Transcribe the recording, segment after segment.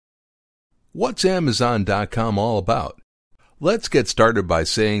What's Amazon.com all about? Let's get started by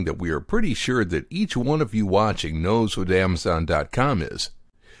saying that we are pretty sure that each one of you watching knows what Amazon.com is.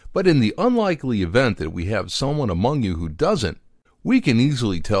 But in the unlikely event that we have someone among you who doesn't, we can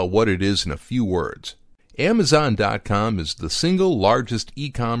easily tell what it is in a few words. Amazon.com is the single largest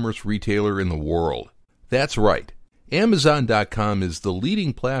e-commerce retailer in the world. That's right. Amazon.com is the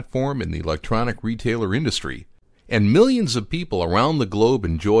leading platform in the electronic retailer industry, and millions of people around the globe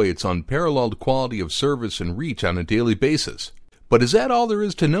enjoy its unparalleled quality of service and reach on a daily basis. But is that all there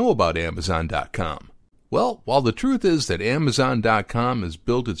is to know about Amazon.com? Well, while the truth is that Amazon.com has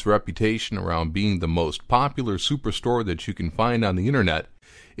built its reputation around being the most popular superstore that you can find on the internet,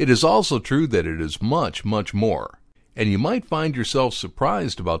 it is also true that it is much, much more. And you might find yourself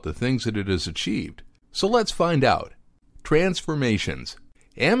surprised about the things that it has achieved. So let's find out. Transformations.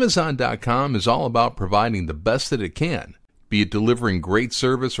 Amazon.com is all about providing the best that it can, be it delivering great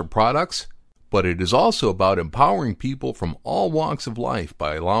service or products, but it is also about empowering people from all walks of life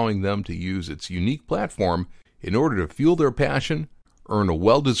by allowing them to use its unique platform in order to fuel their passion, earn a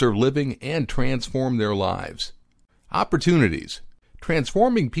well-deserved living, and transform their lives. Opportunities.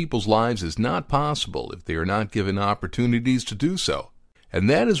 Transforming people's lives is not possible if they are not given opportunities to do so. And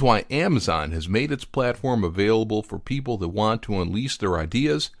that is why Amazon has made its platform available for people that want to unleash their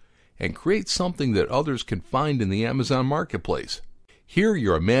ideas and create something that others can find in the Amazon marketplace. Here,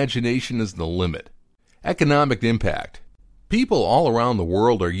 your imagination is the limit. Economic impact. People all around the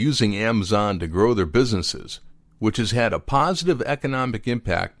world are using Amazon to grow their businesses, which has had a positive economic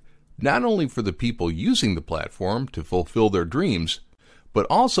impact not only for the people using the platform to fulfill their dreams, but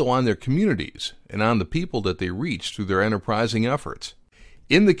also on their communities and on the people that they reach through their enterprising efforts.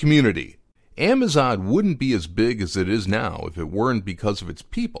 In the community, Amazon wouldn't be as big as it is now if it weren't because of its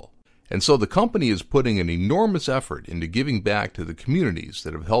people, and so the company is putting an enormous effort into giving back to the communities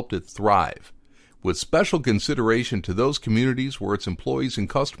that have helped it thrive, with special consideration to those communities where its employees and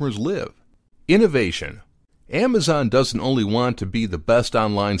customers live. Innovation. Amazon doesn't only want to be the best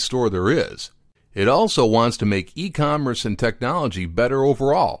online store there is, it also wants to make e-commerce and technology better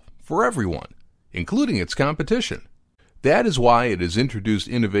overall for everyone, including its competition. That is why it has introduced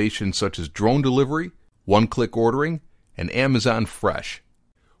innovations such as drone delivery, one-click ordering, and Amazon Fresh.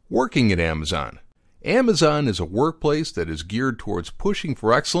 Working at Amazon. Amazon is a workplace that is geared towards pushing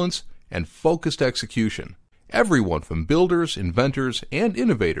for excellence and focused execution. Everyone from builders, inventors, and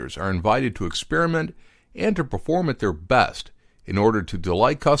innovators are invited to experiment and to perform at their best in order to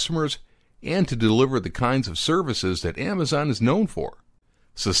delight customers and to deliver the kinds of services that Amazon is known for.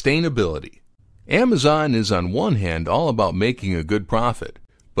 Sustainability. Amazon is on one hand all about making a good profit,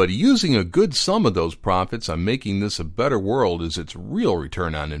 but using a good sum of those profits on making this a better world is its real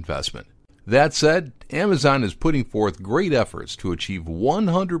return on investment. That said, Amazon is putting forth great efforts to achieve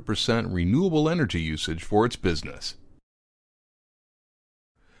 100% renewable energy usage for its business.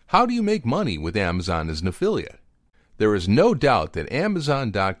 How do you make money with Amazon as an affiliate? There is no doubt that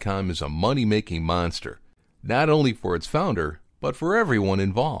Amazon.com is a money-making monster, not only for its founder, but for everyone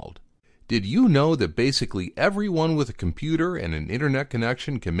involved. Did you know that basically everyone with a computer and an internet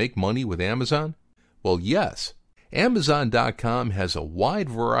connection can make money with Amazon? Well, yes. Amazon.com has a wide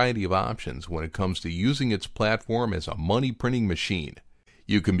variety of options when it comes to using its platform as a money-printing machine.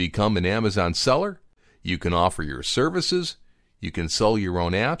 You can become an Amazon seller, you can offer your services, you can sell your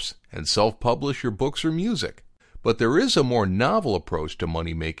own apps, and self-publish your books or music. But there is a more novel approach to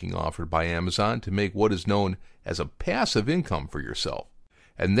money-making offered by Amazon to make what is known as a passive income for yourself.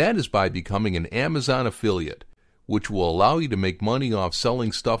 And that is by becoming an Amazon affiliate, which will allow you to make money off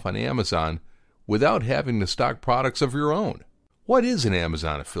selling stuff on Amazon without having to stock products of your own. What is an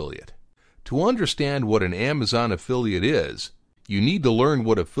Amazon affiliate? To understand what an Amazon affiliate is, you need to learn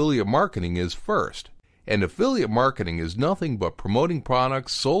what affiliate marketing is first. And affiliate marketing is nothing but promoting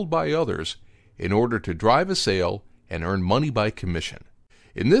products sold by others in order to drive a sale and earn money by commission.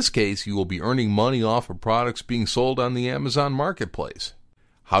 In this case, you will be earning money off of products being sold on the Amazon marketplace.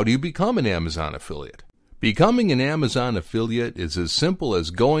 How do you become an Amazon affiliate? Becoming an Amazon affiliate is as simple as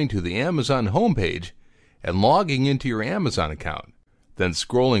going to the Amazon homepage and logging into your Amazon account, then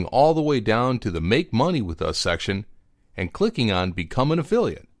scrolling all the way down to the Make Money With Us section and clicking on Become an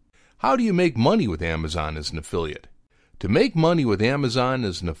Affiliate. How do you make money with Amazon as an affiliate? To make money with Amazon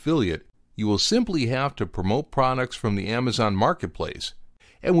as an affiliate, you will simply have to promote products from the Amazon marketplace.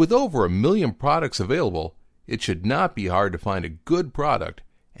 And with over 1 million products available, it should not be hard to find a good product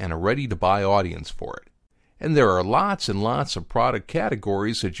and a ready-to-buy audience for it. And there are lots and lots of product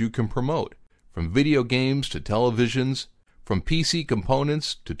categories that you can promote, from video games to televisions, from PC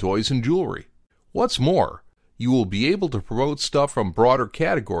components to toys and jewelry. What's more, You will be able to promote stuff from broader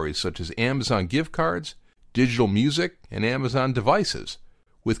categories such as Amazon gift cards, digital music, and Amazon devices,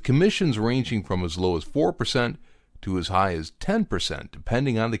 with commissions ranging from as low as 4% to as high as 10%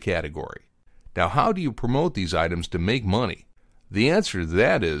 depending on the category. Now, how do you promote these items to make money? The answer to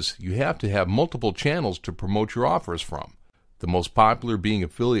that is you have to have multiple channels to promote your offers from, the most popular being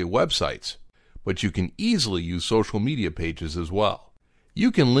affiliate websites, but you can easily use social media pages as well. You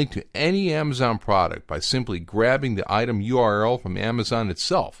can link to any Amazon product by simply grabbing the item URL from Amazon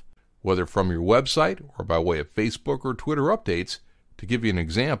itself, whether from your website or by way of Facebook or Twitter updates, to give you an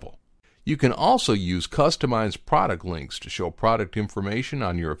example. You can also use customized product links to show product information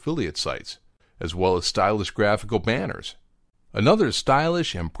on your affiliate sites, as well as stylish graphical banners. Another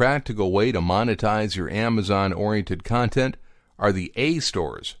stylish and practical way to monetize your Amazon-oriented content are the A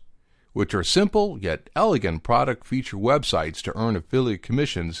stores, which are simple yet elegant product feature websites to earn affiliate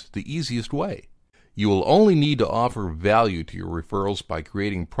commissions the easiest way. You will only need to offer value to your referrals by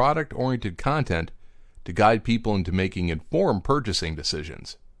creating product-oriented content to guide people into making informed purchasing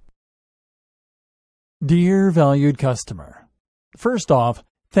decisions. Dear valued customer, first off,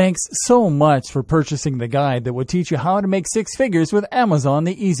 thanks so much for purchasing the guide that will teach you how to make six figures with Amazon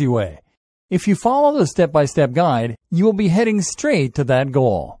the easy way. If you follow the step-by-step guide, you will be heading straight to that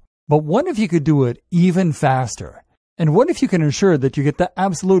goal. But what if you could do it even faster? And what if you can ensure that you get the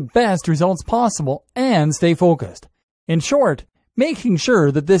absolute best results possible and stay focused? In short, making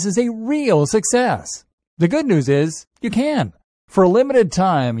sure that this is a real success. The good news is, you can. For a limited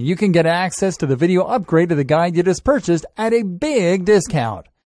time, you can get access to the video upgrade to the guide you just purchased at a big discount.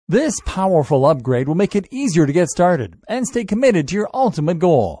 This powerful upgrade will make it easier to get started and stay committed to your ultimate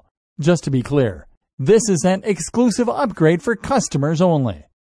goal. Just to be clear, this is an exclusive upgrade for customers only.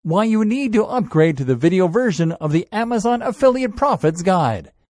 Why you need to upgrade to the video version of the Amazon Affiliate Profits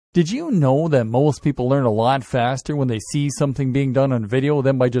Guide. Did you know that most people learn a lot faster when they see something being done on video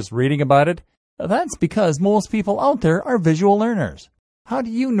than by just reading about it? That's because most people out there are visual learners. How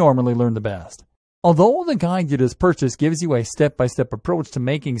do you normally learn the best? Although the guide you just purchased gives you a step-by-step approach to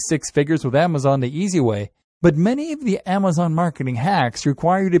making six figures with Amazon the easy way, but many of the Amazon marketing hacks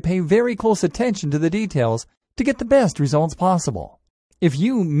require you to pay very close attention to the details to get the best results possible. If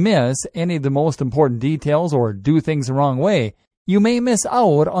you miss any of the most important details or do things the wrong way, you may miss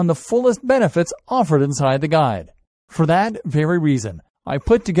out on the fullest benefits offered inside the guide. For that very reason, I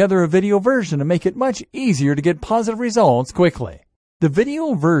put together a video version to make it much easier to get positive results quickly. The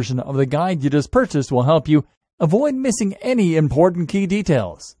video version of the guide you just purchased will help you avoid missing any important key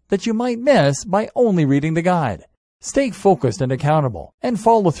details that you might miss by only reading the guide. Stay focused and accountable, and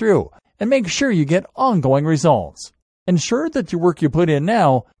follow through, and make sure you get ongoing results. Ensure that your work you put in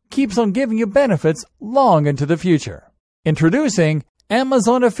now keeps on giving you benefits long into the future. Introducing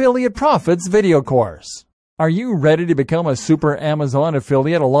Amazon Affiliate Profits Video Course. Are you ready to become a super Amazon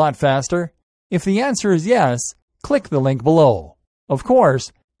affiliate a lot faster? If the answer is yes, click the link below. Of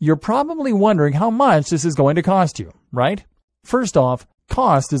course, you're probably wondering how much this is going to cost you, right? First off,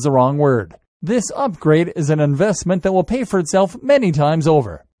 cost is the wrong word. This upgrade is an investment that will pay for itself many times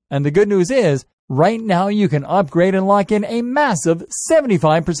over. And the good news is, right now you can upgrade and lock in a massive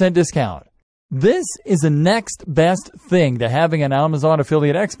 75% discount. This is the next best thing to having an Amazon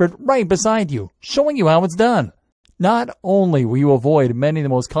affiliate expert right beside you, showing you how it's done. Not only will you avoid many of the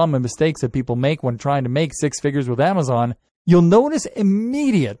most common mistakes that people make when trying to make six figures with Amazon, you'll notice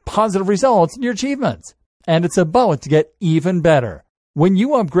immediate positive results in your achievements. And it's about to get even better. When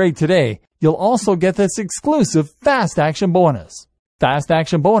you upgrade today, you'll also get this exclusive Fast Action Bonus. Fast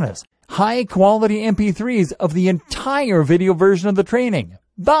Action Bonus. High quality MP3s of the entire video version of the training,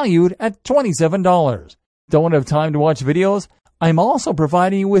 valued at $27. Don't have time to watch videos? I'm also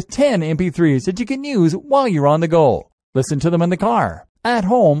providing you with 10 MP3s that you can use while you're on the go. Listen to them in the car, at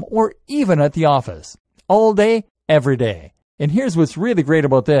home, or even at the office. All day, every day. And here's what's really great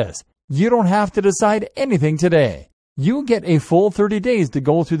about this. You don't have to decide anything today. You get a full 30 days to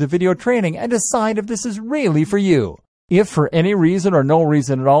go through the video training and decide if this is really for you. If for any reason or no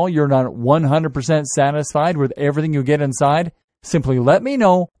reason at all you're not 100% satisfied with everything you get inside, simply let me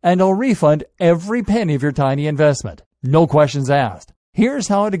know and I'll refund every penny of your tiny investment. No questions asked. Here's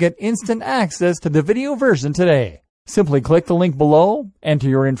how to get instant access to the video version today. Simply click the link below, enter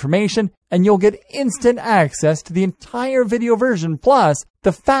your information, and you'll get instant access to the entire video version plus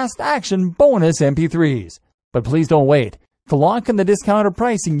the Fast Action Bonus MP3s. But please don't wait. To lock in the discounted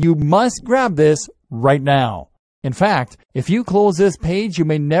pricing, you must grab this right now. In fact, if you close this page, you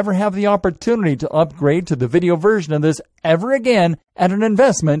may never have the opportunity to upgrade to the video version of this ever again at an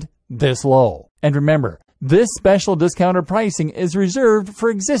investment this low. And remember, this special discounted pricing is reserved for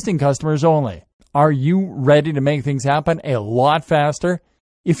existing customers only. Are you ready to make things happen a lot faster?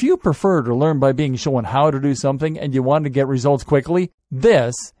 If you prefer to learn by being shown how to do something and you want to get results quickly,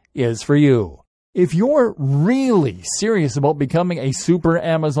 this is for you. If you're really serious about becoming a super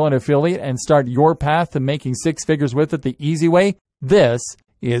Amazon affiliate and start your path to making six figures with it the easy way, this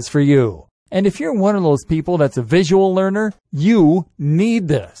is for you. And if you're one of those people that's a visual learner, you need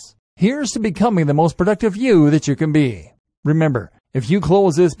this. Here's to becoming the most productive you that you can be. Remember, if you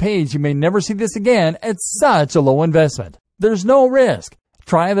close this page, you may never see this again at such a low investment. There's no risk.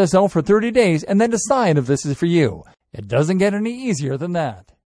 Try this out for 30 days and then decide if this is for you. It doesn't get any easier than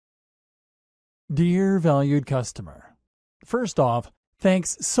that. Dear valued customer, first off,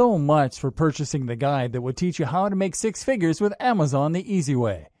 thanks so much for purchasing the guide that will teach you how to make six figures with Amazon the easy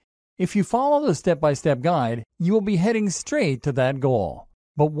way. If you follow the step-by-step guide, you will be heading straight to that goal.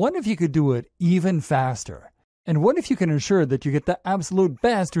 But what if you could do it even faster? And what if you can ensure that you get the absolute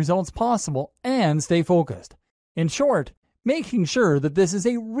best results possible and stay focused? In short, making sure that this is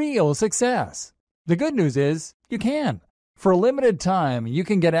a real success. The good news is, you can. For a limited time, you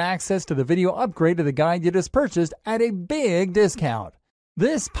can get access to the video upgrade of the guide you just purchased at a big discount.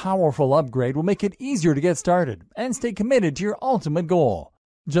 This powerful upgrade will make it easier to get started and stay committed to your ultimate goal.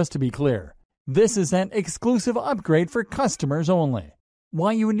 Just to be clear, this is an exclusive upgrade for customers only.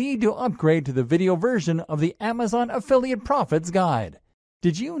 Why you need to upgrade to the video version of the Amazon Affiliate Profits Guide.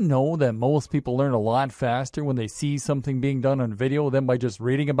 Did you know that most people learn a lot faster when they see something being done on video than by just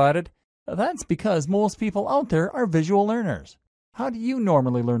reading about it? That's because most people out there are visual learners. How do you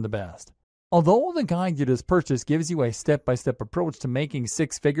normally learn the best? Although the guide you just purchased gives you a step-by-step approach to making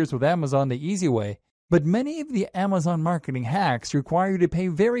six figures with Amazon the easy way, but many of the Amazon marketing hacks require you to pay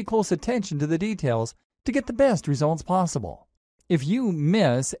very close attention to the details to get the best results possible. If you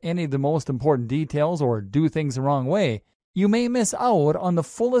miss any of the most important details or do things the wrong way, you may miss out on the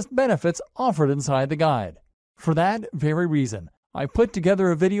fullest benefits offered inside the guide. For that very reason, I put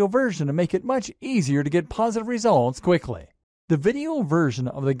together a video version to make it much easier to get positive results quickly. The video version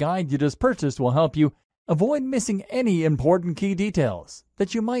of the guide you just purchased will help you avoid missing any important key details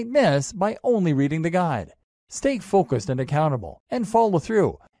that you might miss by only reading the guide. Stay focused and accountable, and follow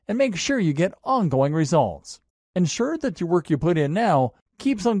through, and make sure you get ongoing results. Ensure that your work you put in now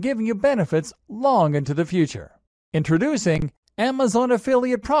keeps on giving you benefits long into the future. Introducing Amazon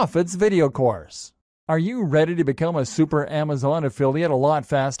Affiliate Profits Video Course. Are you ready to become a super Amazon affiliate a lot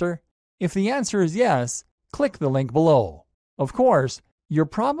faster? If the answer is yes, click the link below. Of course, you're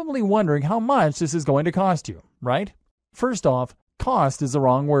probably wondering how much this is going to cost you, right? First off, cost is the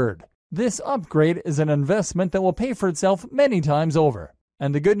wrong word. This upgrade is an investment that will pay for itself many times over.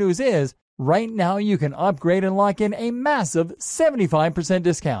 And the good news is, right now you can upgrade and lock in a massive 75%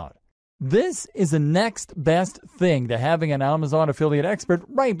 discount. This is the next best thing to having an Amazon affiliate expert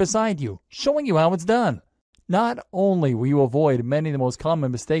right beside you, showing you how it's done. Not only will you avoid many of the most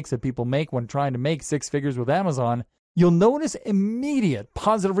common mistakes that people make when trying to make six figures with Amazon, you'll notice immediate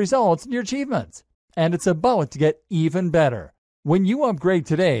positive results in your achievements. And it's about to get even better. When you upgrade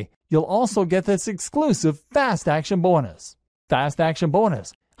today, you'll also get this exclusive Fast Action bonus. Fast Action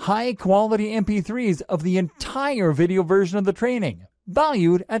bonus. High quality MP3s of the entire video version of the training,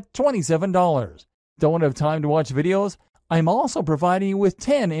 valued at $27. Don't have time to watch videos? I'm also providing you with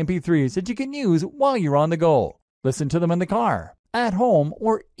 10 MP3s that you can use while you're on the go. Listen to them in the car, at home,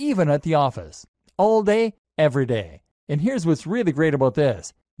 or even at the office. All day, every day. And here's what's really great about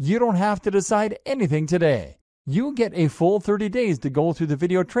this. You don't have to decide anything today. You get a full 30 days to go through the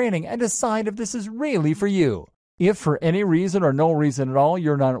video training and decide if this is really for you. If for any reason or no reason at all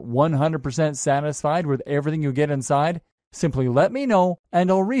you're not 100% satisfied with everything you get inside, simply let me know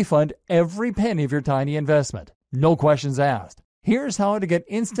and I'll refund every penny of your tiny investment. No questions asked. Here's how to get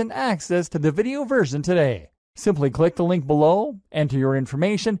instant access to the video version today. Simply click the link below, enter your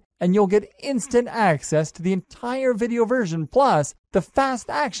information, and you'll get instant access to the entire video version plus the Fast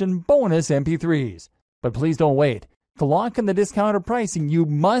Action bonus MP3s. But please don't wait. To lock in the discounted pricing, you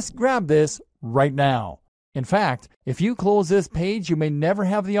must grab this right now. In fact, if you close this page, you may never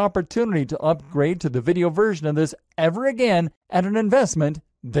have the opportunity to upgrade to the video version of this ever again at an investment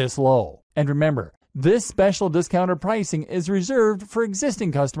this low. And remember, this special discounted pricing is reserved for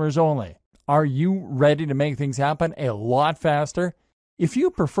existing customers only. Are you ready to make things happen a lot faster? If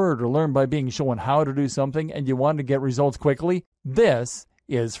you prefer to learn by being shown how to do something and you want to get results quickly, this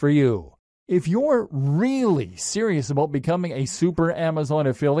is for you. If you're really serious about becoming a super Amazon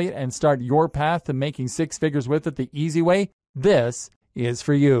affiliate and start your path to making six figures with it the easy way, this is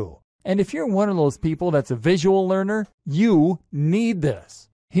for you. And if you're one of those people that's a visual learner, you need this.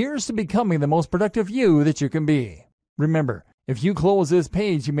 Here's to becoming the most productive you that you can be. Remember, If you close this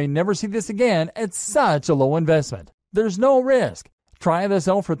page, you may never see this again at such a low investment. There's no risk. Try this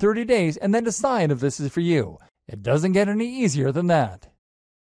out for 30 days and then decide if this is for you. It doesn't get any easier than that.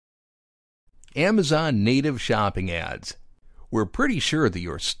 Amazon native shopping ads. We're pretty sure that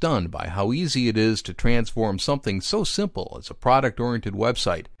you're stunned by how easy it is to transform something so simple as a product-oriented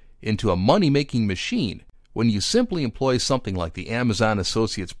website into a money-making machine when you simply employ something like the Amazon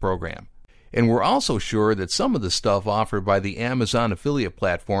Associates program. And we're also sure that some of the stuff offered by the Amazon affiliate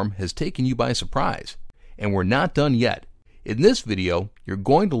platform has taken you by surprise. And we're not done yet. In this video, you're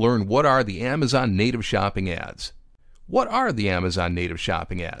going to learn what are the Amazon native shopping ads. What are the Amazon native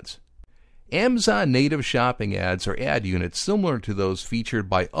shopping ads? Amazon native shopping ads are ad units similar to those featured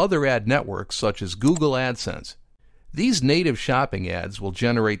by other ad networks such as Google AdSense. These native shopping ads will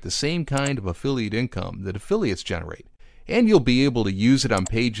generate the same kind of affiliate income that affiliates generate, and you'll be able to use it on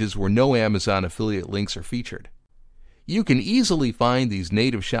pages where no Amazon affiliate links are featured. You can easily find these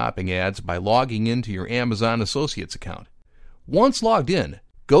native shopping ads by logging into your Amazon Associates account. Once logged in,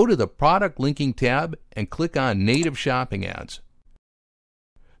 go to the Product Linking tab and click on Native Shopping Ads.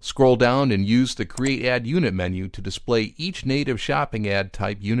 Scroll down and use the Create Ad Unit menu to display each native shopping ad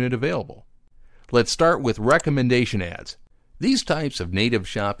type unit available. Let's start with recommendation ads. These types of native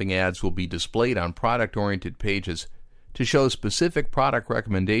shopping ads will be displayed on product-oriented pages to show specific product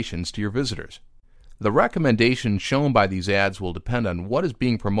recommendations to your visitors. The recommendations shown by these ads will depend on what is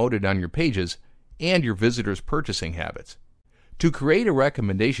being promoted on your pages and your visitors' purchasing habits. To create a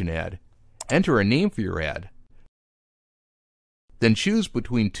recommendation ad, enter a name for your ad, then choose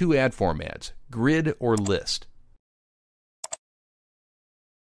between two ad formats, grid or list.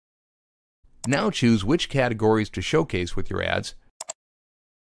 Now choose which categories to showcase with your ads,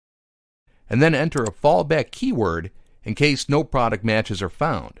 and then enter a fallback keyword in case no product matches are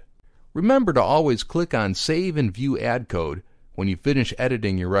found. Remember to always click on Save and View Ad Code when you finish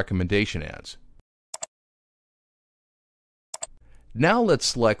editing your recommendation ads. Now let's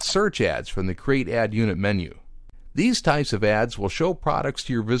select Search Ads from the Create Ad Unit menu. These types of ads will show products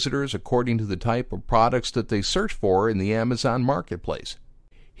to your visitors according to the type of products that they search for in the Amazon Marketplace.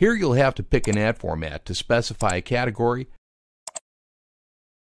 Here you'll have to pick an ad format to specify a category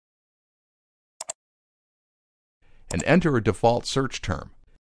and enter a default search term.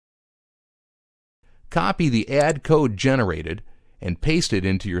 Copy the ad code generated and paste it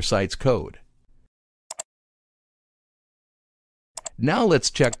into your site's code. Now let's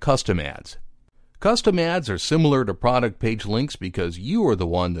check custom ads. Custom ads are similar to product page links because you are the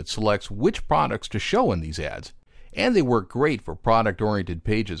one that selects which products to show in these ads, and they work great for product-oriented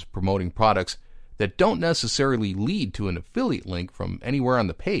pages promoting products that don't necessarily lead to an affiliate link from anywhere on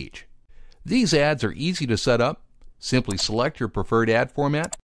the page. These ads are easy to set up. Simply select your preferred ad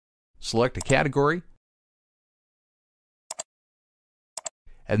format, select a category,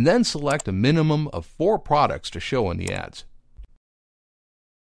 and then select a minimum of 4 products to show in the ads.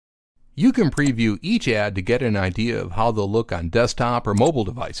 You can preview each ad to get an idea of how they'll look on desktop or mobile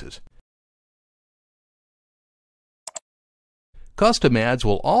devices. Custom ads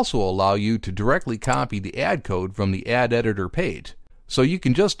will also allow you to directly copy the ad code from the ad editor page, so you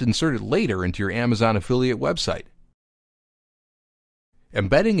can just insert it later into your Amazon affiliate website.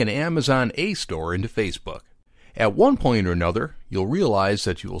 Embedding an Amazon A store into Facebook. At one point or another, you'll realize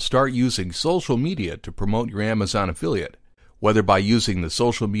that you will start using social media to promote your Amazon affiliate, whether by using the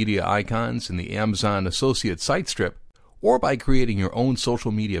social media icons in the Amazon Associates site strip or by creating your own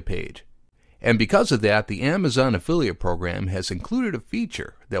social media page. And because of that, the Amazon Affiliate Program has included a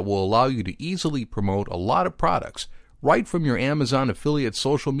feature that will allow you to easily promote a lot of products right from your Amazon affiliate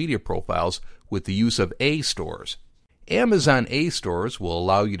social media profiles with the use of A stores. Amazon A stores will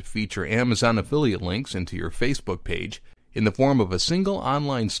allow you to feature Amazon affiliate links into your Facebook page in the form of a single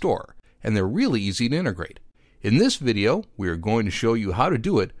online store, and they're really easy to integrate. In this video, we are going to show you how to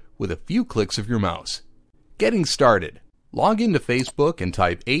do it with a few clicks of your mouse. Getting started. Log into Facebook and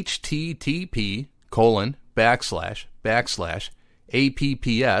type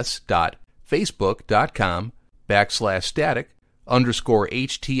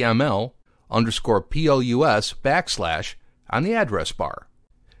on the address bar.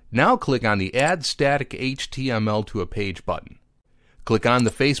 Now click on the Add Static HTML to a Page button. Click on the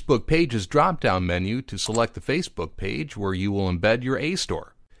Facebook Pages drop-down menu to select the Facebook page where you will embed your A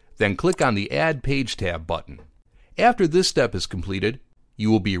store. Then click on the Add Page tab button. After this step is completed,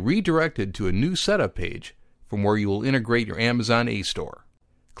 you will be redirected to a new setup page from where you will integrate your Amazon A store.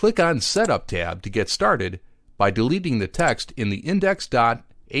 Click on Setup tab to get started by deleting the text in the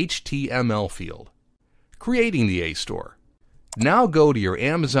index.html field. Creating the A store. Now go to your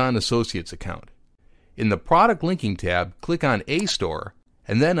Amazon Associates account. In the Product Linking tab, click on A Store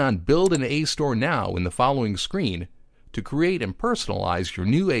and then on Build an A Store Now in the following screen to create and personalize your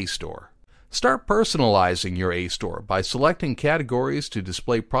new A Store. Start personalizing your A Store by selecting categories to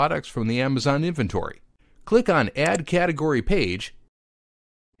display products from the Amazon inventory. Click on Add Category Page,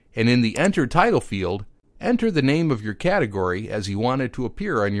 and in the Enter Title field, enter the name of your category as you want it to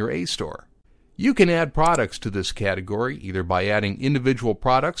appear on your A Store. You can add products to this category either by adding individual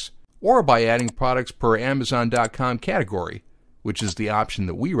products or by adding products per Amazon.com category, which is the option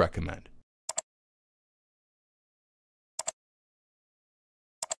that we recommend.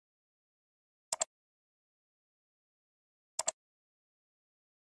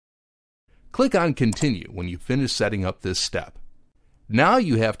 Click on Continue when you finish setting up this step. Now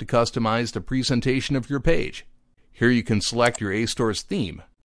you have to customize the presentation of your page. Here you can select your A Store's theme,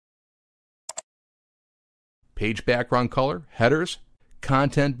 page background color, headers,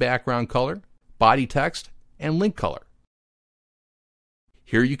 content background color, body text, and link color.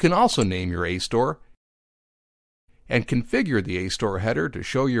 Here you can also name your A Store and configure the A Store header to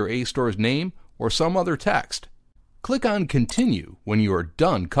show your A Store's name or some other text. Click on Continue when you are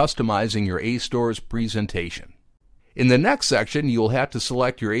done customizing your A Store's presentation. In the next section, you will have to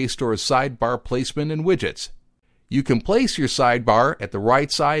select your A Store's sidebar placement and widgets. You can place your sidebar at the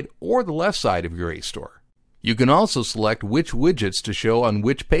right side or the left side of your A Store. You can also select which widgets to show on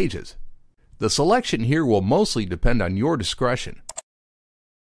which pages. The selection here will mostly depend on your discretion.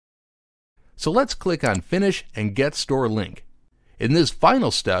 So let's click on Finish and Get Store Link. In this final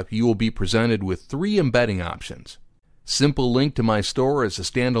step, you will be presented with 3 embedding options. Simple link to my store as a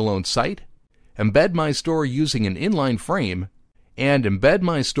standalone site, embed my store using an inline frame, and embed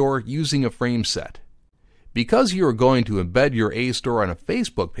my store using a frame set. Because you are going to embed your A Store on a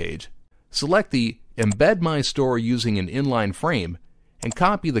Facebook page, select the Embed my store using an inline frame and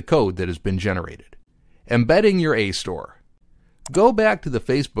copy the code that has been generated. Embedding your A Store. Go back to the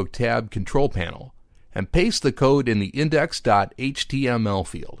Facebook tab control panel and paste the code in the index.html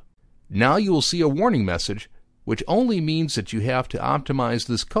field. Now you will see a warning message which only means that you have to optimize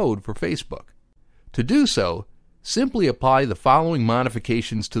this code for Facebook. To do so, simply apply the following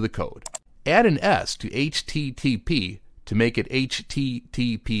modifications to the code. Add an S to HTTP to make it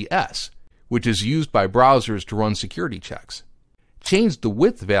HTTPS, which is used by browsers to run security checks. Change the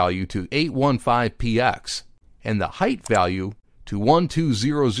width value to 815px and the height value to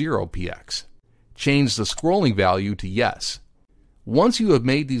 1200px. Change the scrolling value to yes. Once you have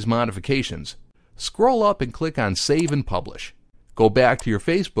made these modifications, scroll up and click on Save and Publish. Go back to your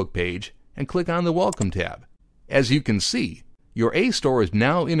Facebook page and click on the Welcome tab. As you can see, your A Store is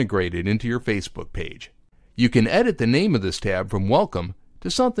now integrated into your Facebook page. You can edit the name of this tab from Welcome to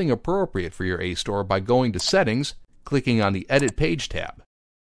something appropriate for your A Store by going to Settings, clicking on the Edit Page tab.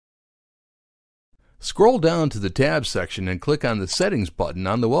 Scroll down to the Tabs section and click on the Settings button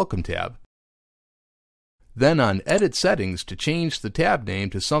on the Welcome tab. Then on Edit Settings to change the tab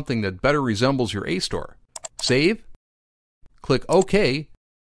name to something that better resembles your A Store. Save, click OK,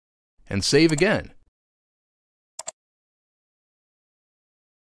 and save again.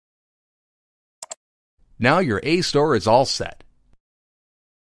 Now your A Store is all set.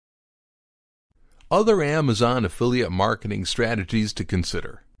 Other Amazon affiliate marketing strategies to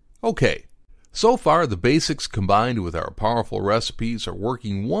consider. Okay, so far the basics combined with our powerful recipes are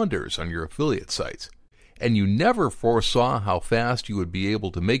working wonders on your affiliate sites. And you never foresaw how fast you would be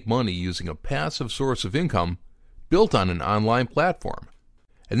able to make money using a passive source of income built on an online platform.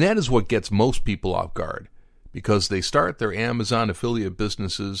 And that is what gets most people off guard, because they start their Amazon affiliate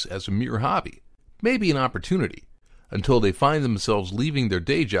businesses as a mere hobby, maybe an opportunity, until they find themselves leaving their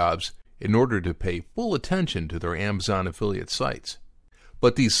day jobs in order to pay full attention to their Amazon affiliate sites.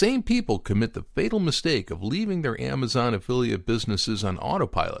 But these same people commit the fatal mistake of leaving their Amazon affiliate businesses on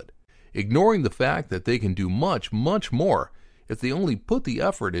autopilot, ignoring the fact that they can do much, much more if they only put the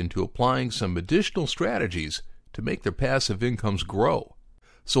effort into applying some additional strategies to make their passive incomes grow.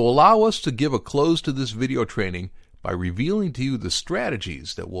 So allow us to give a close to this video training by revealing to you the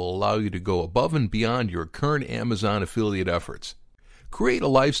strategies that will allow you to go above and beyond your current Amazon affiliate efforts. Create a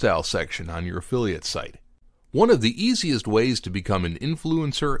lifestyle section on your affiliate site. One of the easiest ways to become an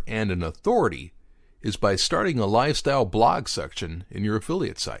influencer and an authority is by starting a lifestyle blog section in your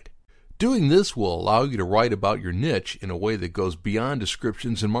affiliate site. Doing this will allow you to write about your niche in a way that goes beyond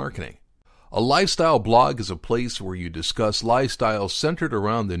descriptions and marketing. A lifestyle blog is a place where you discuss lifestyles centered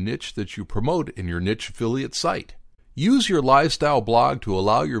around the niche that you promote in your niche affiliate site. Use your lifestyle blog to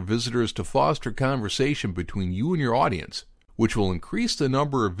allow your visitors to foster conversation between you and your audience, which will increase the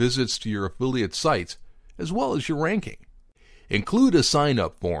number of visits to your affiliate sites as well as your ranking. Include a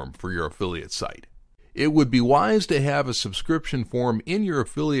sign-up form for your affiliate site. It would be wise to have a subscription form in your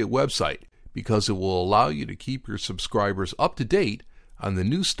affiliate website because it will allow you to keep your subscribers up to date on the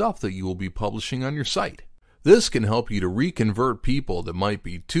new stuff that you will be publishing on your site. This can help you to reconvert people that might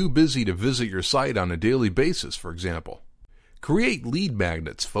be too busy to visit your site on a daily basis, for example. Create lead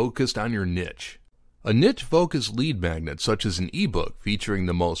magnets focused on your niche. A niche-focused lead magnet, such as an ebook featuring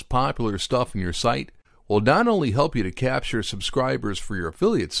the most popular stuff in your site, will not only help you to capture subscribers for your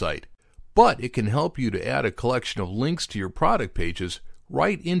affiliate site, but it can help you to add a collection of links to your product pages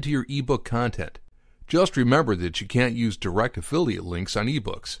right into your ebook content. Just remember that you can't use direct affiliate links on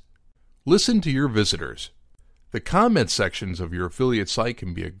ebooks. Listen to your visitors. The comment sections of your affiliate site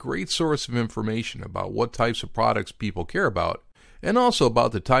can be a great source of information about what types of products people care about, and also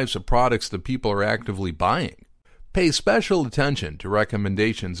about the types of products that people are actively buying. Pay special attention to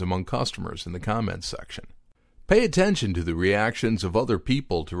recommendations among customers in the comments section. Pay attention to the reactions of other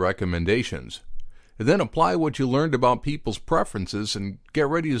people to recommendations, and then apply what you learned about people's preferences and get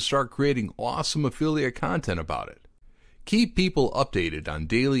ready to start creating awesome affiliate content about it. Keep people updated on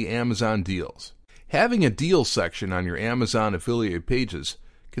daily Amazon deals. Having a deals section on your Amazon affiliate pages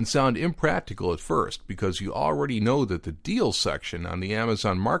can sound impractical at first because you already know that the deals section on the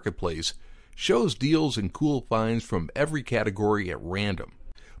Amazon Marketplace shows deals and cool finds from every category at random.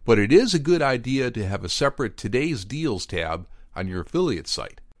 But it is a good idea to have a separate Today's Deals tab on your affiliate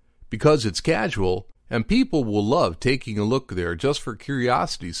site because it's casual and people will love taking a look there just for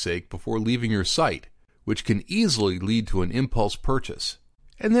curiosity's sake before leaving your site, which can easily lead to an impulse purchase.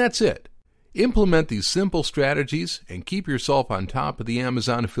 And that's it. Implement these simple strategies and keep yourself on top of the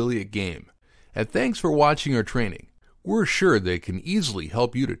Amazon affiliate game. And thanks for watching our training. We're sure they can easily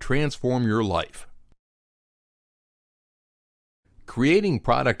help you to transform your life. Creating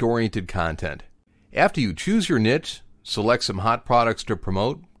product-oriented content. After you choose your niche, select some hot products to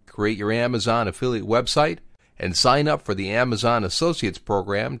promote, create your Amazon affiliate website, and sign up for the Amazon Associates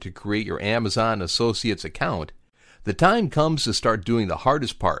program to create your Amazon Associates account, the time comes to start doing the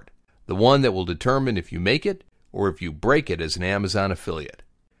hardest part, the one that will determine if you make it or if you break it as an Amazon affiliate.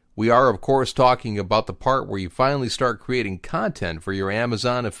 We are, of course, talking about the part where you finally start creating content for your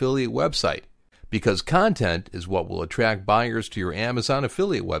Amazon affiliate website, because content is what will attract buyers to your Amazon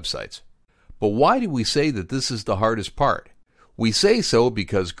affiliate websites. But why do we say that this is the hardest part? We say so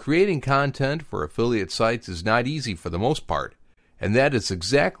because creating content for affiliate sites is not easy for the most part, and that is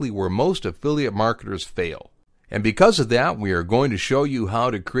exactly where most affiliate marketers fail. And because of that, we are going to show you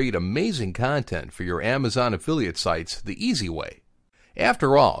how to create amazing content for your Amazon affiliate sites the easy way.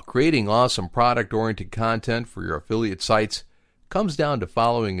 After all, creating awesome product-oriented content for your affiliate sites comes down to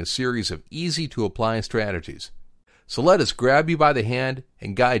following a series of easy-to-apply strategies. So let us grab you by the hand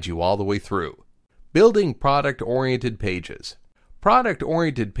and guide you all the way through. Building product-oriented pages.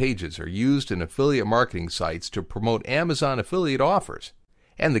 Product-oriented pages are used in affiliate marketing sites to promote Amazon affiliate offers.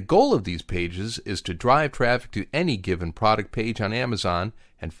 And the goal of these pages is to drive traffic to any given product page on Amazon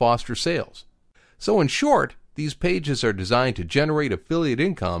and foster sales. So in short, these pages are designed to generate affiliate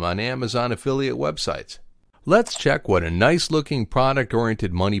income on Amazon affiliate websites. Let's check what a nice-looking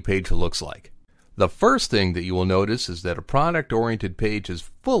product-oriented money page looks like. The first thing that you will notice is that a product-oriented page is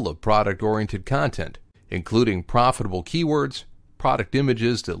full of product-oriented content, including profitable keywords, product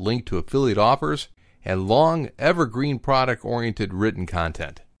images that link to affiliate offers, and long, evergreen product-oriented written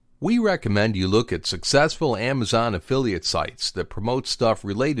content. We recommend you look at successful Amazon affiliate sites that promote stuff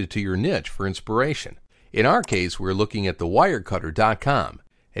related to your niche for inspiration. In our case, we're looking at thewirecutter.com,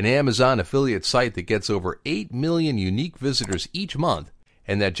 an Amazon affiliate site that gets over 8 million unique visitors each month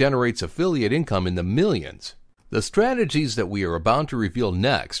and that generates affiliate income in the millions. The strategies that we are about to reveal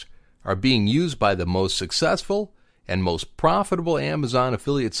next are being used by the most successful and most profitable Amazon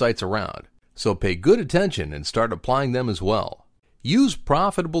affiliate sites around. So pay good attention and start applying them as well. Use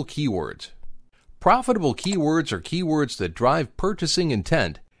profitable keywords. Profitable keywords are keywords that drive purchasing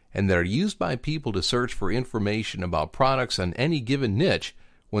intent and that are used by people to search for information about products on any given niche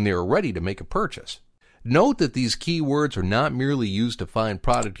when they are ready to make a purchase. Note that these keywords are not merely used to find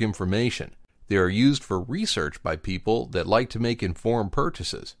product information. They are used for research by people that like to make informed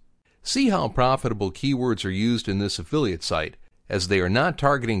purchases. See how profitable keywords are used in this affiliate site, as they are not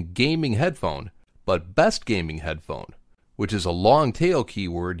targeting gaming headphone, but best gaming headphone, which is a long tail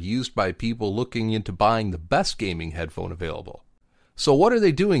keyword used by people looking into buying the best gaming headphone available. So what are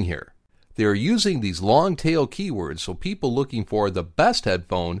they doing here? They are using these long tail keywords so people looking for the best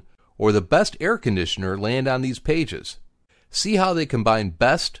headphone or the best air conditioner land on these pages. See how they combine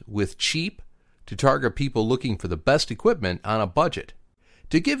best with cheap to target people looking for the best equipment on a budget.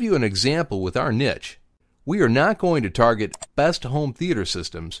 To give you an example with our niche, we are not going to target best home theater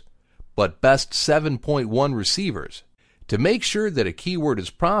systems, but best 7.1 receivers. To make sure that a keyword is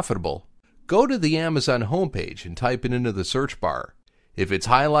profitable, go to the Amazon homepage and type it into the search bar. If it's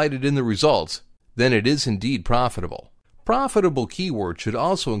highlighted in the results, then it is indeed profitable. Profitable keywords should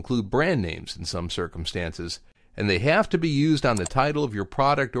also include brand names in some circumstances, and they have to be used on the title of your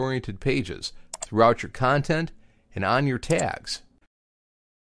product-oriented pages, throughout your content, and on your tags.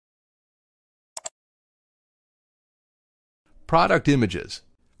 Product images.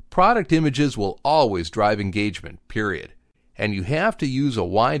 Product images will always drive engagement, period. And you have to use a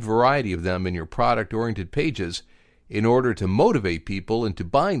wide variety of them in your product-oriented pages in order to motivate people into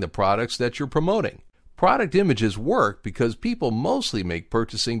buying the products that you're promoting. Product images work because people mostly make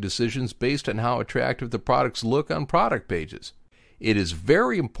purchasing decisions based on how attractive the products look on product pages. It is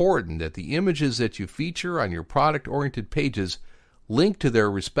very important that the images that you feature on your product-oriented pages link to their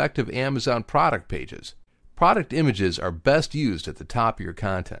respective Amazon product pages. Product images are best used at the top of your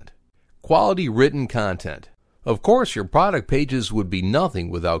content. Quality written content. Of course, your product pages would be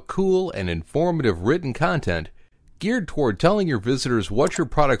nothing without cool and informative written content geared toward telling your visitors what your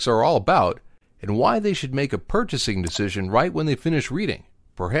products are all about and why they should make a purchasing decision right when they finish reading,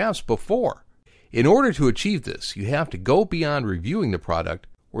 perhaps before. In order to achieve this, you have to go beyond reviewing the product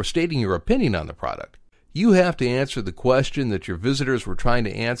or stating your opinion on the product. You have to answer the question that your visitors were trying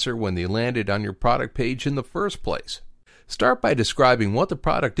to answer when they landed on your product page in the first place. Start by describing what the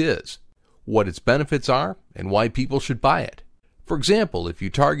product is, what its benefits are, and why people should buy it. For example, if you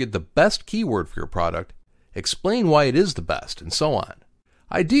target the best keyword for your product, explain why it is the best, and so on.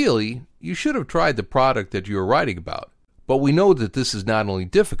 Ideally, you should have tried the product that you are writing about, but we know that this is not only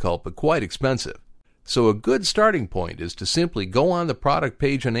difficult but quite expensive. So a good starting point is to simply go on the product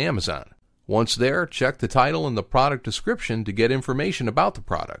page on Amazon. Once there, check the title and the product description to get information about the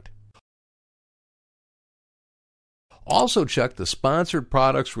product. Also check the sponsored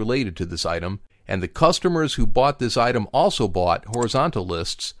products related to this item, and the customers who bought this item also bought horizontal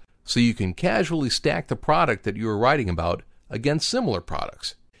lists, so you can casually stack the product that you are writing about against similar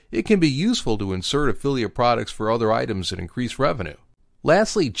products. It can be useful to insert affiliate products for other items and increase revenue.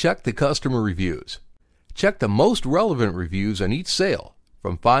 Lastly, check the customer reviews. Check the most relevant reviews on each sale,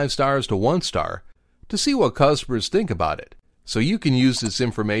 from 5 stars to 1 star, to see what customers think about it, so you can use this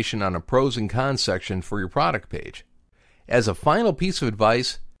information on a pros and cons section for your product page. As a final piece of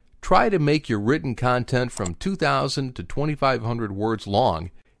advice, try to make your written content from 2,000 to 2,500 words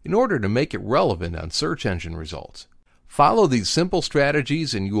long in order to make it relevant on search engine results. Follow these simple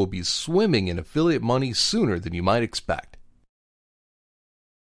strategies and you will be swimming in affiliate money sooner than you might expect.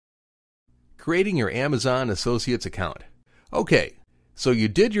 Creating your Amazon Associates account. Okay, so you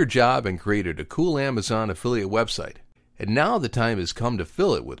did your job and created a cool Amazon affiliate website, and now the time has come to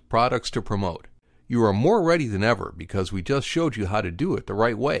fill it with products to promote. You are more ready than ever because we just showed you how to do it the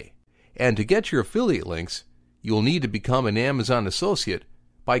right way. And to get your affiliate links, you'll need to become an Amazon Associate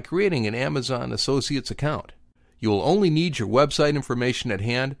by creating an Amazon Associates account. You'll only need your website information at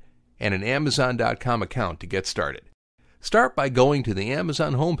hand and an Amazon.com account to get started. Start by going to the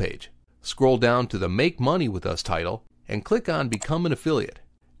Amazon homepage, scroll down to the Make Money With Us title, and click on Become an Affiliate.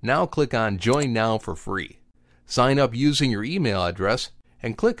 Now click on Join Now for free. Sign up using your email address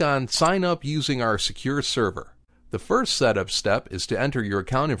and click on Sign Up using our secure server. The first setup step is to enter your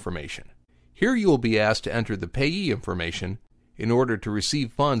account information. Here you will be asked to enter the payee information in order to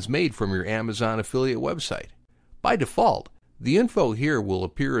receive funds made from your Amazon affiliate website. By default, the info here will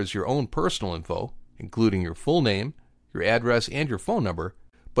appear as your own personal info, including your full name, your address, and your phone number,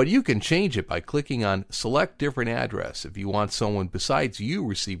 but you can change it by clicking on Select Different Address if you want someone besides you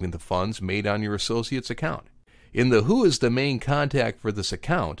receiving the funds made on your associate's account. In the Who is the main contact for this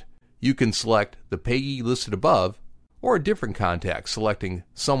account, you can select the payee listed above or a different contact selecting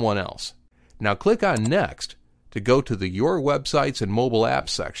someone else. Now click on Next to go to the Your Websites and Mobile Apps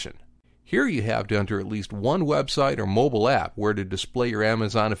section. Here you have to enter at least one website or mobile app where to display your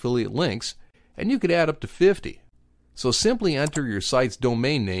Amazon affiliate links, and you could add up to 50. So simply enter your site's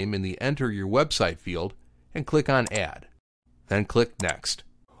domain name in the Enter Your Website field and click on Add. Then click Next.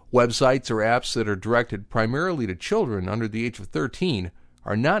 Websites or apps that are directed primarily to children under the age of 13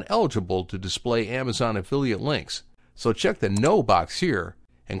 are not eligible to display Amazon affiliate links, so check the No box here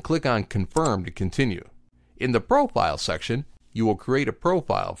and click on Confirm to continue. In the Profile section, you will create a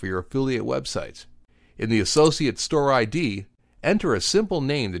profile for your affiliate websites. In the Associate Store ID, enter a simple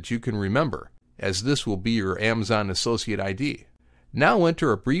name that you can remember, as this will be your Amazon Associate ID. Now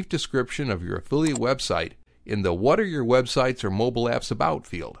enter a brief description of your affiliate website in the What are your websites or mobile apps about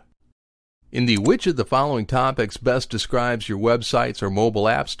field. In the Which of the following topics best describes your websites or mobile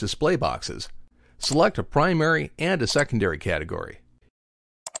apps display boxes, select a primary and a secondary category.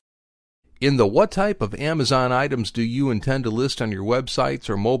 In the What type of Amazon items do you intend to list on your websites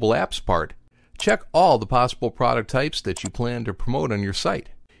or mobile apps part, check all the possible product types that you plan to promote on your site.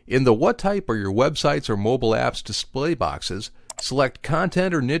 In the What type are your websites or mobile apps display boxes, select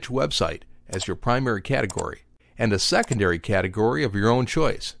Content or Niche Website as your primary category, and a secondary category of your own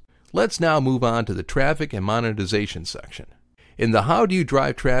choice. Let's now move on to the Traffic and Monetization section. In the How do you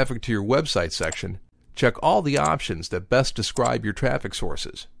drive traffic to your website section, check all the options that best describe your traffic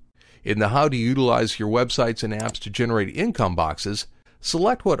sources. In the How do you utilize your websites and apps to generate income boxes,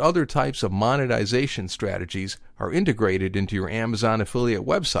 select what other types of monetization strategies are integrated into your Amazon affiliate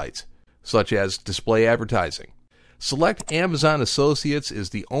websites, such as display advertising. Select Amazon Associates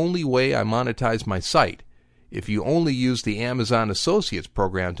is the only way I monetize my site if you only use the Amazon Associates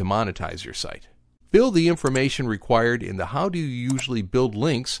program to monetize your site. Fill the information required in the How do you usually build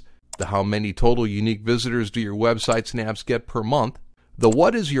links, the how many total unique visitors do your websites and apps get per month, the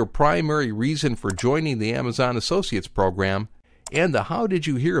what is your primary reason for joining the Amazon Associates program, and the How did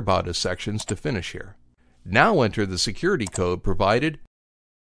you hear about us sections to finish here. Now enter the security code provided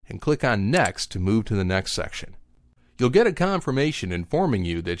and click on Next to move to the next section. You'll get a confirmation informing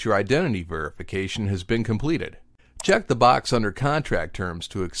you that your identity verification has been completed. Check the box under Contract Terms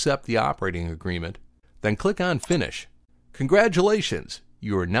to accept the operating agreement, then click on Finish. Congratulations!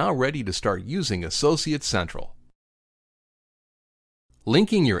 You are now ready to start using Associates Central.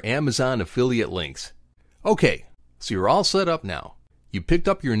 Linking your Amazon affiliate links. Okay, so you're all set up now. You picked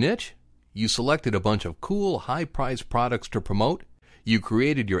up your niche, you selected a bunch of cool, high-priced products to promote, you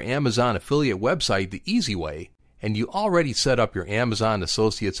created your Amazon affiliate website the easy way, and you already set up your Amazon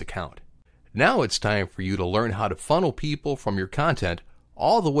Associates account. Now it's time for you to learn how to funnel people from your content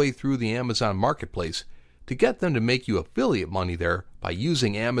all the way through the Amazon Marketplace to get them to make you affiliate money there by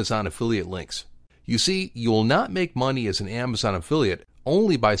using Amazon affiliate links. You see, you will not make money as an Amazon affiliate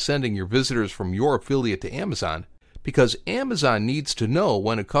only by sending your visitors from your affiliate to Amazon, because Amazon needs to know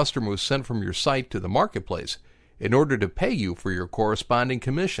when a customer was sent from your site to the marketplace in order to pay you for your corresponding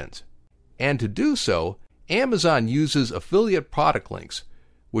commissions. And to do so, Amazon uses affiliate product links,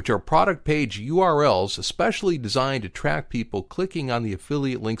 which are product page URLs especially designed to track people clicking on the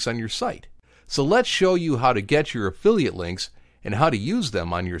affiliate links on your site. So let's show you how to get your affiliate links and how to use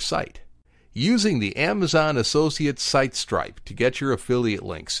them on your site. Using the Amazon Associates site stripe to get your affiliate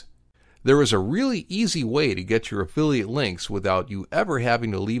links. There is a really easy way to get your affiliate links without you ever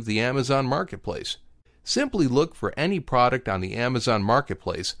having to leave the Amazon Marketplace. Simply look for any product on the Amazon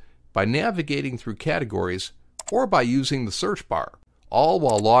Marketplace by navigating through categories or by using the search bar, all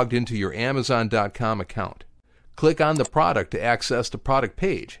while logged into your Amazon.com account. Click on the product to access the product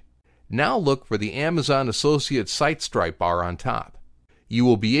page. Now look for the Amazon Associates site stripe bar on top. You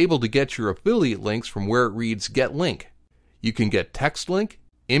will be able to get your affiliate links from where it reads Get Link. You can get text link,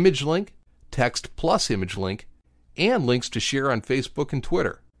 image link, text plus image link, and links to share on Facebook and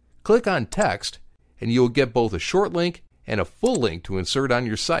Twitter. Click on Text, and you will get both a short link and a full link to insert on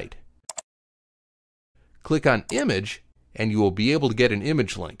your site. Click on Image, and you will be able to get an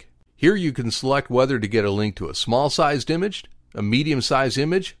image link. Here you can select whether to get a link to a small-sized image, a medium-sized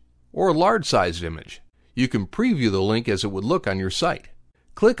image, or a large-sized image. You can preview the link as it would look on your site.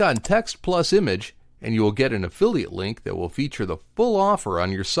 Click on Text plus Image, and you will get an affiliate link that will feature the full offer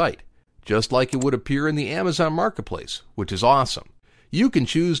on your site, just like it would appear in the Amazon Marketplace, which is awesome. You can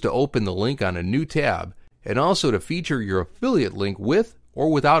choose to open the link on a new tab and also to feature your affiliate link with or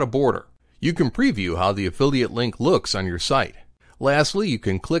without a border. You can preview how the affiliate link looks on your site. Lastly, you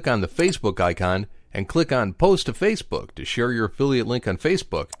can click on the Facebook icon and click on Post to Facebook to share your affiliate link on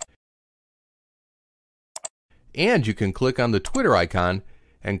Facebook. And you can click on the Twitter icon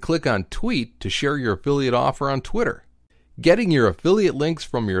and click on Tweet to share your affiliate offer on Twitter. Getting your affiliate links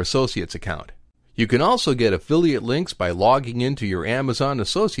from your Associates account. You can also get affiliate links by logging into your Amazon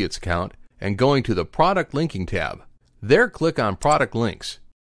Associates account and going to the Product Linking tab. There, click on Product Links.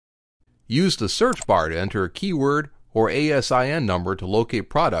 Use the search bar to enter a keyword or ASIN number to locate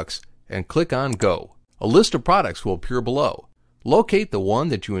products and click on Go. A list of products will appear below. Locate the one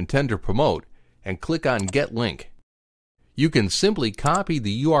that you intend to promote and click on Get Link. You can simply copy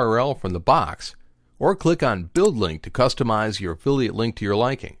the URL from the box or click on Build Link to customize your affiliate link to your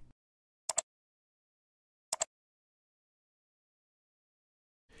liking.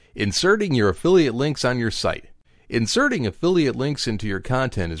 Inserting your affiliate links on your site. Inserting affiliate links into your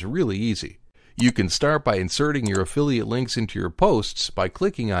content is really easy. You can start by inserting your affiliate links into your posts by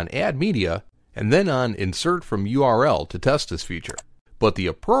clicking on Add Media and then on Insert from URL to test this feature. But the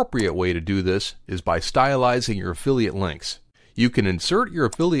appropriate way to do this is by stylizing your affiliate links. You can insert your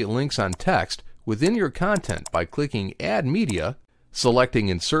affiliate links on text within your content by clicking Add Media, selecting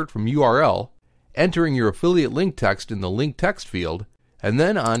Insert from URL, entering your affiliate link text in the link text field, and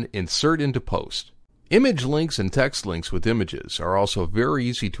then on Insert into Post. Image links and text links with images are also very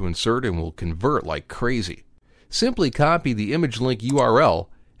easy to insert and will convert like crazy. Simply copy the image link URL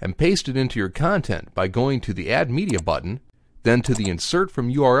and paste it into your content by going to the Add Media button, then to the Insert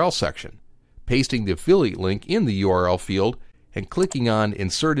from URL section, pasting the affiliate link in the URL field, and clicking on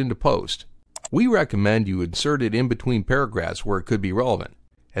Insert into Post. We recommend you insert it in between paragraphs where it could be relevant.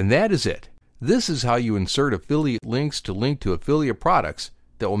 And that is it. This is how you insert affiliate links to link to affiliate products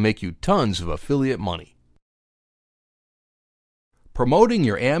that will make you tons of affiliate money. Promoting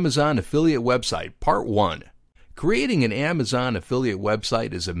your Amazon affiliate website, Part 1. Creating an Amazon affiliate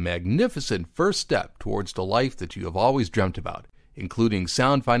website is a magnificent first step towards the life that you have always dreamt about, including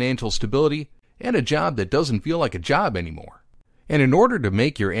sound financial stability and a job that doesn't feel like a job anymore. And in order to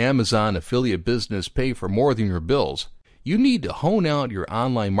make your Amazon affiliate business pay for more than your bills, you need to hone out your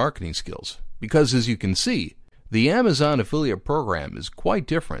online marketing skills, because as you can see, the Amazon affiliate program is quite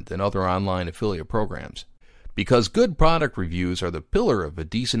different than other online affiliate programs. Because good product reviews are the pillar of a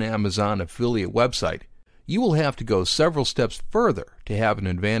decent Amazon affiliate website, you will have to go several steps further to have an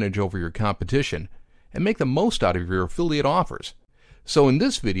advantage over your competition and make the most out of your affiliate offers. So in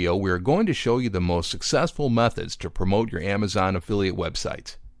this video, we are going to show you the most successful methods to promote your Amazon affiliate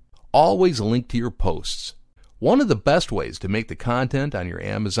websites. Always link to your posts. One of the best ways to make the content on your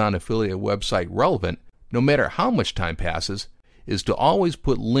Amazon affiliate website relevant, no matter how much time passes, is to always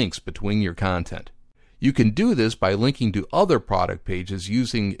put links between your content. You can do this by linking to other product pages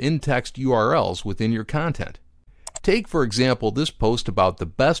using in-text URLs within your content. Take, for example, this post about the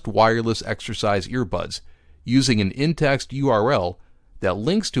best wireless exercise earbuds using an in-text URL that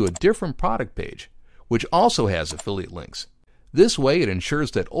links to a different product page, which also has affiliate links. This way it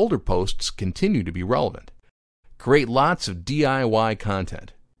ensures that older posts continue to be relevant. Create lots of DIY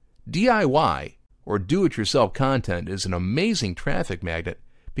content. DIY, or do-it-yourself content, is an amazing traffic magnet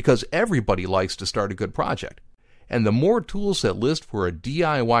because everybody likes to start a good project. And the more tools that list for a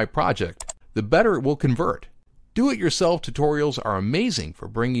DIY project, the better it will convert. Do-it-yourself tutorials are amazing for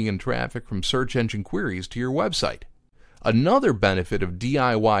bringing in traffic from search engine queries to your website. Another benefit of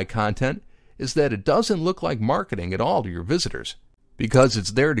DIY content is that it doesn't look like marketing at all to your visitors, because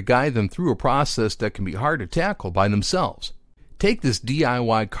it's there to guide them through a process that can be hard to tackle by themselves. Take this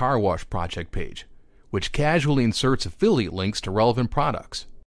DIY car wash project page, which casually inserts affiliate links to relevant products.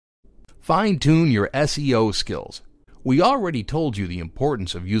 Fine-tune your SEO skills. We already told you the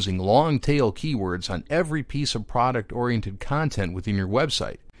importance of using long-tail keywords on every piece of product-oriented content within your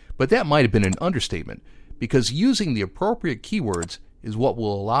website, but that might have been an understatement, because using the appropriate keywords is what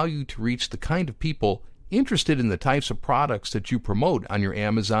will allow you to reach the kind of people interested in the types of products that you promote on your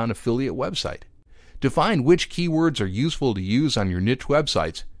Amazon affiliate website. To find which keywords are useful to use on your niche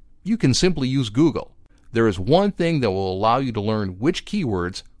websites, you can simply use Google. There is one thing that will allow you to learn which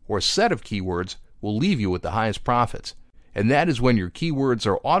keywords or set of keywords will leave you with the highest profits, and that is when your keywords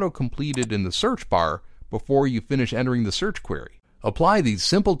are auto-completed in the search bar before you finish entering the search query. Apply these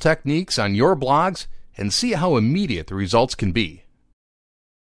simple techniques on your blogs and see how immediate the results can be.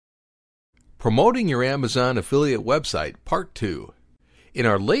 Promoting your Amazon affiliate website, Part 2. In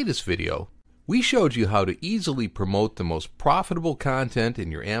our latest video, we showed you how to easily promote the most profitable content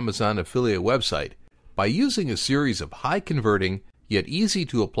in your Amazon affiliate website by using a series of high-converting yet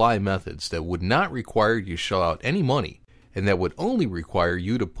easy-to-apply methods that would not require you to shell out any money and that would only require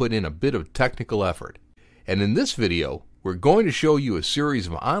you to put in a bit of technical effort. And in this video, we're going to show you a series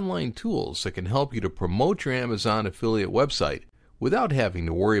of online tools that can help you to promote your Amazon affiliate website without having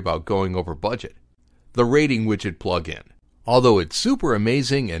to worry about going over budget. The rating widget plugin. Although it's super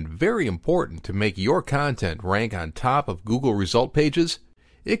amazing and very important to make your content rank on top of Google result pages,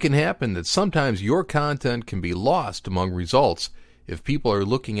 it can happen that sometimes your content can be lost among results if people are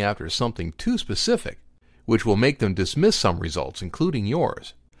looking after something too specific, which will make them dismiss some results, including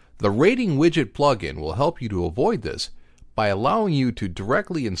yours. The rating widget plugin will help you to avoid this by allowing you to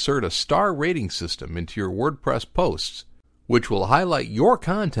directly insert a star rating system into your WordPress posts, which will highlight your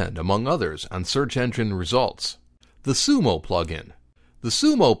content among others on search engine results. The Sumo plugin. The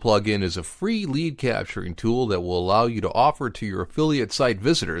Sumo plugin is a free lead capturing tool that will allow you to offer to your affiliate site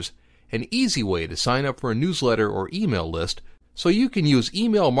visitors an easy way to sign up for a newsletter or email list so you can use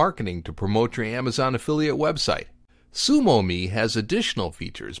email marketing to promote your Amazon affiliate website. SumoMe has additional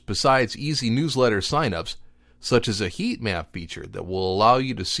features besides easy newsletter signups, such as a heat map feature that will allow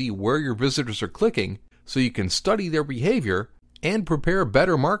you to see where your visitors are clicking so you can study their behavior and prepare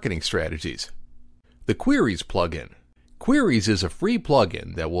better marketing strategies. The Queries plugin. Queries is a free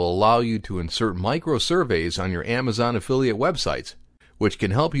plugin that will allow you to insert micro surveys on your Amazon affiliate websites which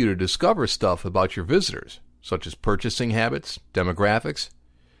can help you to discover stuff about your visitors, such as purchasing habits, demographics,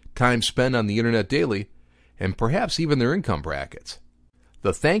 time spent on the internet daily, and perhaps even their income brackets.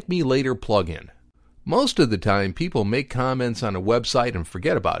 The Thank Me Later plugin. Most of the time, people make comments on a website and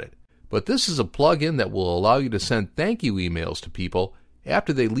forget about it, but this is a plugin that will allow you to send thank you emails to people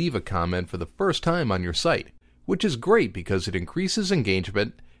after they leave a comment for the first time on your site, which is great because it increases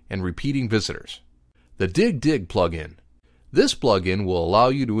engagement and repeating visitors. The Dig plugin. This plugin will allow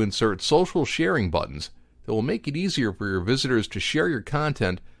you to insert social sharing buttons that will make it easier for your visitors to share your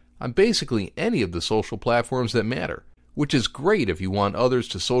content on basically any of the social platforms that matter, which is great if you want others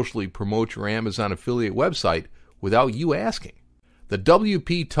to socially promote your Amazon affiliate website without you asking. The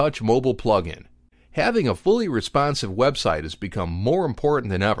WP Touch mobile plugin. Having a fully responsive website has become more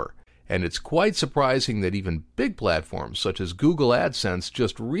important than ever, and it's quite surprising that even big platforms such as Google AdSense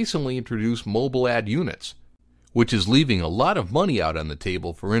just recently introduced mobile ad units, which is leaving a lot of money out on the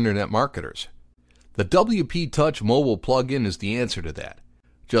table for internet marketers. The WP Touch mobile plugin is the answer to that.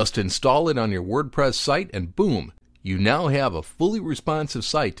 Just install it on your WordPress site and boom, you now have a fully responsive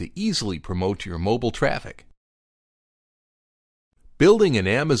site to easily promote your mobile traffic. Building an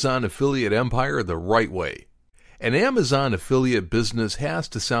Amazon affiliate empire the right way. An Amazon affiliate business has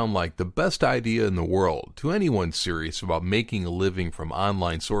to sound like the best idea in the world to anyone serious about making a living from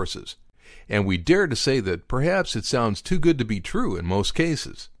online sources. And we dare to say that perhaps it sounds too good to be true in most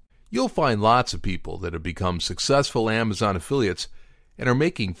cases. You'll find lots of people that have become successful Amazon affiliates and are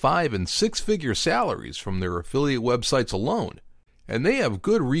making 5- and 6-figure salaries from their affiliate websites alone. And they have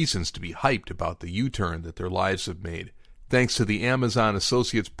good reasons to be hyped about the U-turn that their lives have made, thanks to the Amazon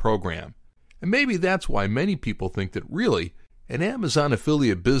Associates program. And maybe that's why many people think that really, an Amazon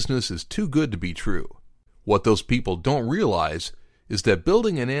affiliate business is too good to be true. What those people don't realize is that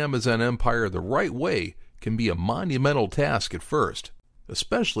building an Amazon empire the right way can be a monumental task at first,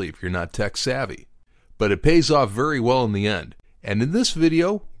 especially if you're not tech savvy. But it pays off very well in the end. And in this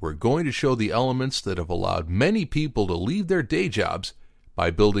video, we're going to show the elements that have allowed many people to leave their day jobs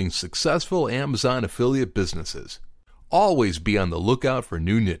by building successful Amazon affiliate businesses. Always be on the lookout for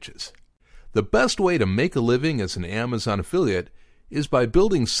new niches. The best way to make a living as an Amazon affiliate is by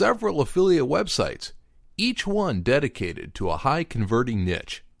building several affiliate websites, each one dedicated to a high converting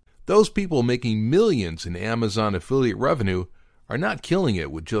niche. Those people making millions in Amazon affiliate revenue are not killing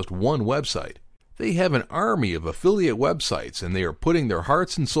it with just one website. They have an army of affiliate websites and they are putting their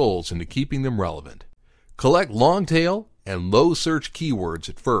hearts and souls into keeping them relevant. Collect long tail and low search keywords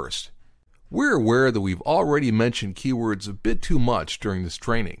at first. We're aware that we've already mentioned keywords a bit too much during this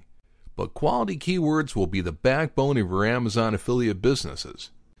training, but quality keywords will be the backbone of your Amazon affiliate businesses.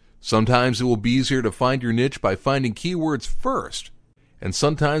 Sometimes it will be easier to find your niche by finding keywords first, and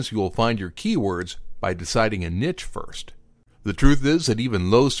sometimes you will find your keywords by deciding a niche first. The truth is that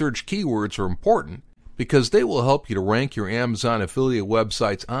even low search keywords are important because they will help you to rank your Amazon affiliate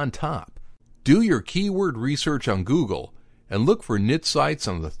websites on top. Do your keyword research on Google and look for niche sites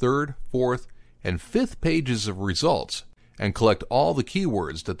on the 3rd, 4th, and 5th pages of results and collect all the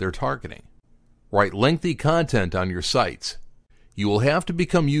keywords that they're targeting. Write lengthy content on your sites. You will have to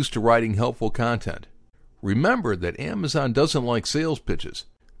become used to writing helpful content. Remember that Amazon doesn't like sales pitches.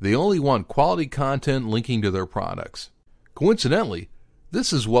 They only want quality content linking to their products. Coincidentally,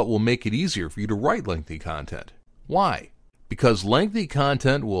 this is what will make it easier for you to write lengthy content. Why? Because lengthy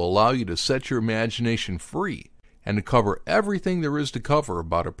content will allow you to set your imagination free and to cover everything there is to cover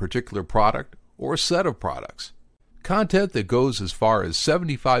about a particular product or set of products. Content that goes as far as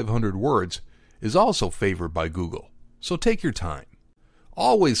 7,500 words is also favored by Google, so take your time.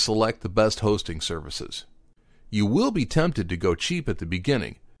 Always select the best hosting services. You will be tempted to go cheap at the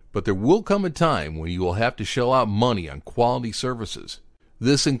beginning, but there will come a time when you will have to shell out money on quality services.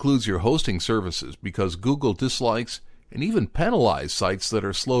 This includes your hosting services because Google dislikes and even penalizes sites that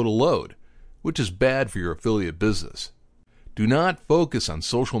are slow to load, which is bad for your affiliate business. Do not focus on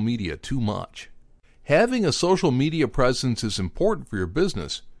social media too much. Having a social media presence is important for your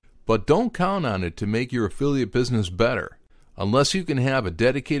business, but don't count on it to make your affiliate business better. Unless you can have a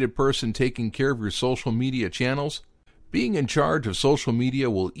dedicated person taking care of your social media channels, being in charge of social media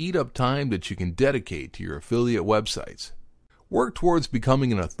will eat up time that you can dedicate to your affiliate websites. Work towards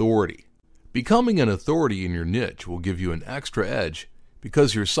becoming an authority. Becoming an authority in your niche will give you an extra edge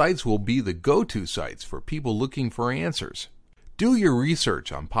because your sites will be the go-to sites for people looking for answers. Do your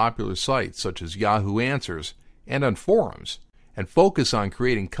research on popular sites such as Yahoo Answers and on forums, and focus on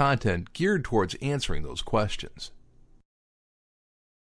creating content geared towards answering those questions.